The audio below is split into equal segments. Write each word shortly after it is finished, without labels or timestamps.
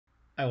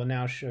I will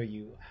now show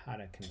you how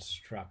to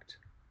construct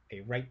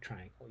a right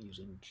triangle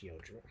using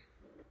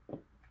GeoGebra.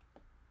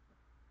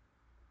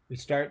 We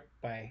start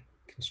by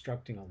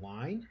constructing a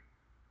line.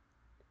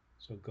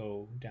 So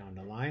go down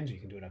to lines.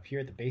 You can do it up here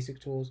at the basic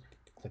tools.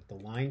 Click the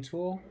line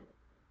tool.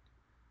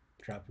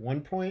 Drop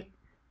 1 point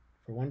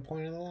for 1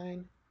 point of the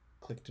line.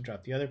 Click to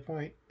drop the other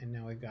point, and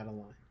now we've got a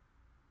line.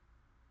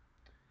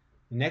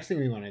 The next thing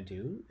we want to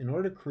do, in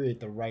order to create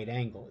the right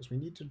angle, is we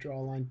need to draw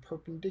a line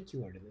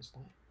perpendicular to this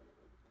line.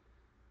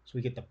 So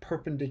we get the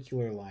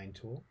perpendicular line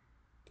tool.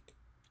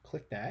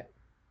 Click that.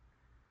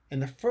 And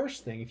the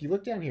first thing, if you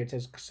look down here, it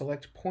says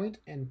select point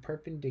and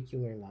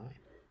perpendicular line.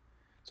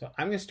 So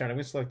I'm going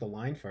to select the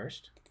line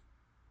first.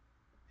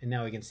 And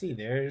now we can see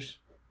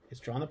it's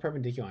drawn the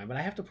perpendicular line, but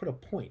I have to put a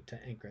point to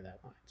anchor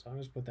that line. So I'm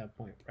going to put that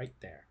point right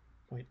there,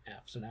 point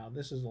F. So now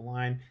this is the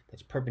line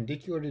that's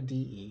perpendicular to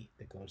DE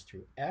that goes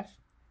through F.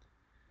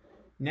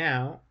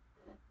 Now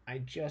I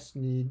just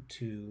need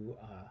to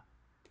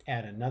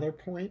add another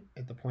point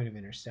at the point of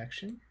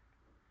intersection.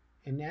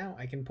 And now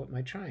I can put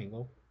my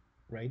triangle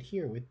right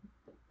here with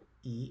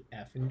E,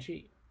 F, and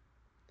G.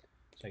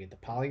 So I get the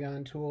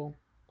polygon tool,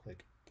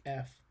 click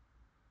F,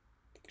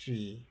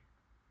 G,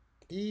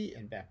 E,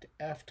 and back to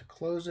F to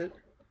close it.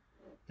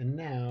 And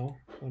now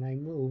when I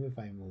move, if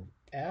I move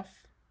F,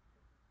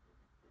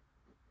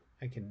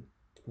 I can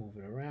move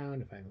it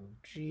around. If I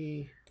move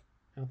G,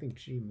 I don't think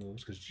G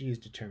moves because G is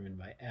determined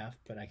by F,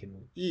 but I can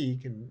move E,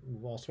 can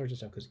move all sorts of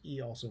stuff because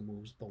E also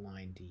moves the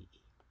line DE.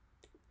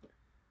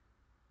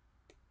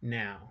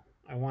 Now,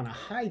 I want to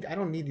hide, I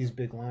don't need these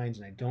big lines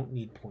and I don't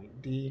need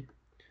point D.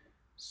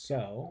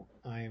 So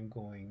I am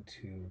going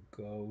to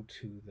go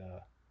to the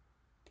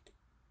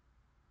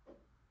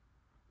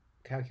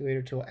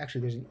calculator tool.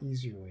 Actually, there's an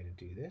easier way to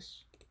do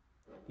this.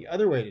 The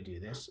other way to do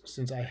this,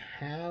 since I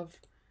have,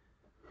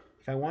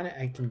 if I want to,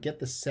 I can get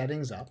the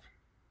settings up.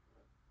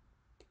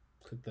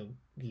 Click the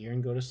gear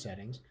and go to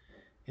settings.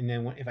 And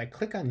then if I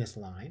click on this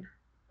line,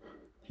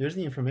 here's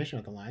the information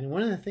about the line. And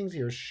one of the things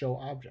here is show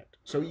object.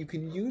 So you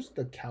can use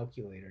the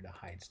calculator to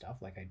hide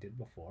stuff like I did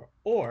before.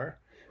 Or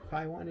if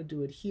I want to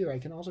do it here, I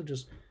can also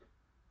just,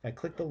 if I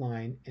click the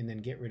line and then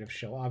get rid of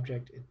show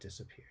object, it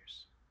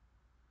disappears.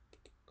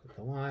 Click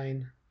the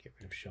line, get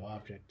rid of show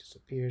object,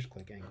 disappears.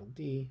 Click angle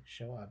D,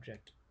 show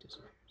object,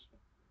 disappears.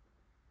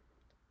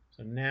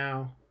 So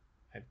now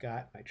I've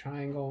got my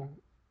triangle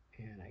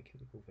and I can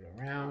move it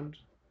around.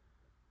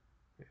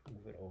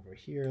 Move it over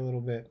here a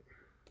little bit.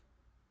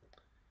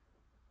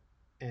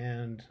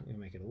 And I'm going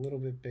to make it a little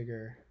bit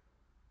bigger.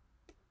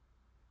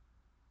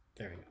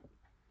 There we go.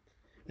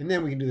 And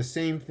then we can do the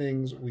same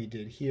things we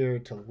did here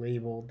to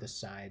label the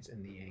sides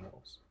and the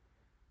angles.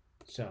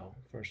 So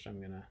first I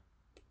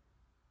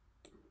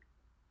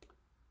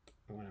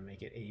want to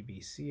make it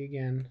ABC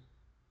again.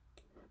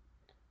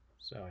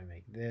 So I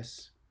make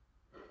this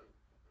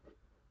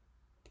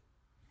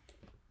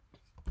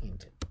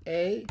into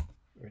A,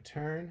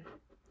 return.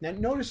 Now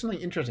notice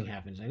something interesting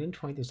happens. I didn't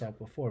point this out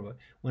before, but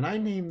when I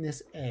name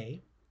this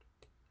A,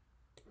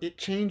 it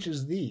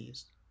changes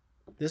these.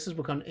 This has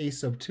become A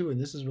sub 2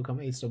 and this has become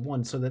A sub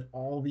 1 so that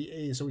all the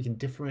A's, so we can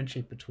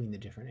differentiate between the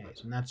different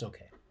A's, and that's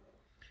okay.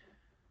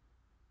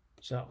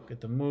 So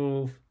get the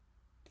move,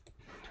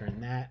 turn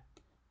that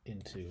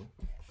into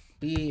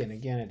B, and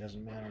again, it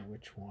doesn't matter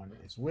which one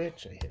is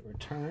which. I hit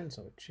return,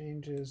 so it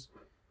changes.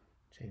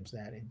 Change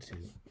that into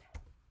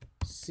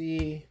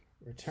C,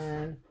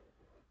 return.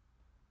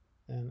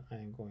 Then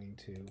I'm going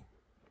to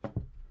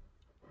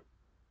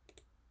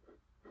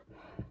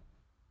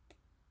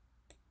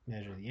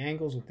measure the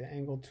angles with the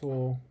angle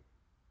tool.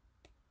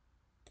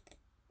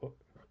 Oh.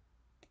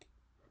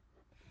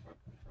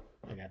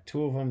 I got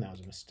 2 of them. That was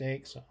a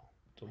mistake, so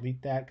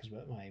delete that because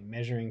my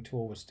measuring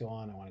tool was still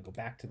on. I want to go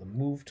back to the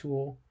move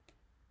tool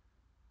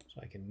so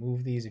I can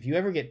move these. If you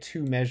ever get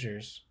 2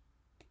 measures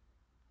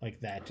like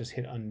that, just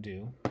hit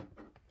undo.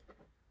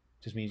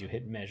 Just means you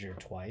hit measure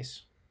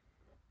twice.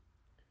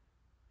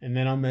 And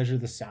then I'll measure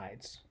the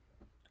sides.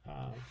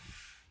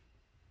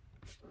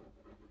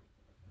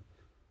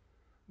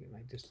 Get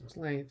my distance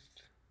length.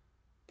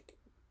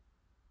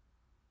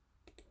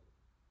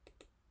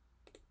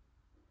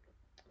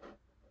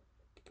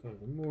 Go to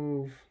the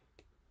move,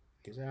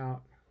 these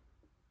out,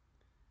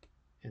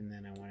 and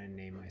then I want to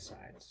name my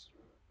sides.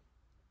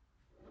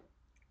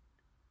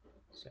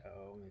 So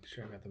make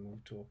sure I got the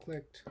move tool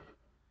clicked.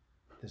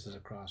 This is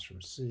across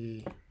from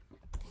C,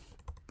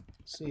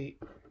 C.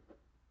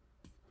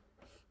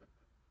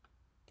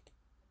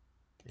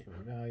 Name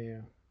and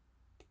value.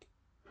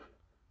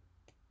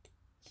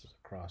 This is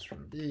across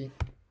from B.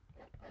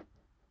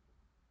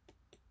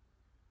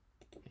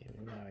 Name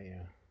and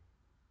value.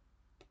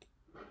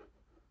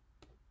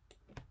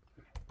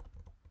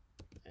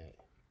 A.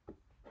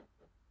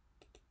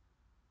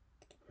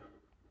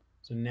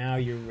 So now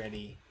you're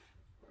ready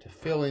to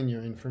fill in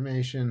your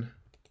information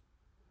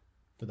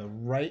for the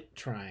right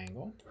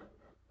triangle.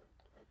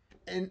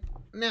 And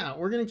now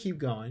we're going to keep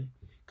going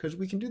because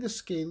we can do the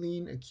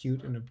scalene,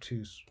 acute, and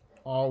obtuse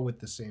all with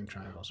the same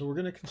triangle. So we're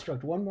going to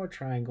construct one more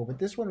triangle, but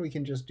this one we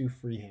can just do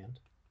freehand.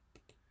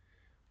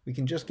 we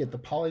can just get the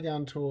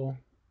polygon tool.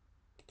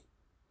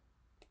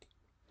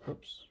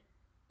 Oops.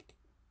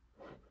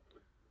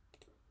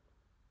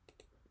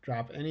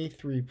 Drop any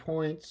 3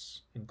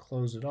 points and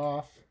close it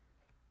off.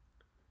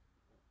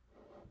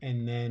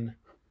 And then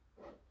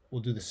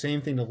we'll do the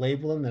same thing to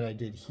label them that I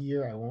did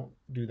here. I won't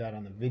do that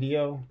on the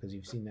video because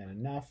you've seen that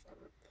enough.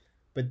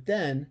 But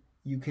then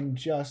you can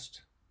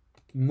just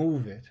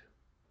move it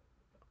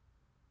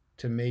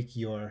to make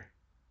your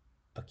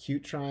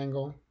acute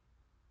triangle,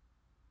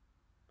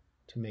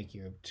 to make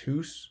your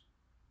obtuse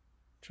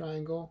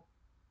triangle.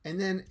 And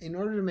then in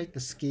order to make the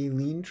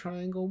scalene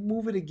triangle,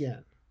 move it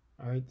again.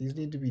 All right, these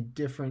need to be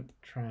different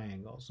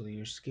triangles. So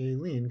your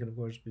scalene can, of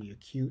course, be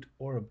acute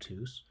or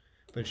obtuse,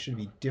 but it should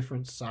be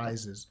different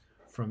sizes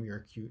from your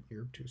acute and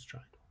your obtuse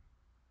triangle.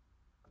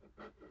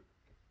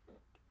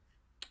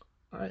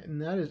 All right,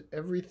 and that is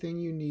everything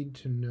you need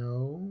to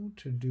know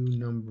to do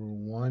number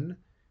 1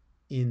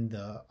 in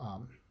the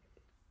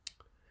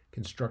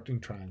constructing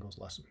triangles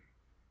lesson.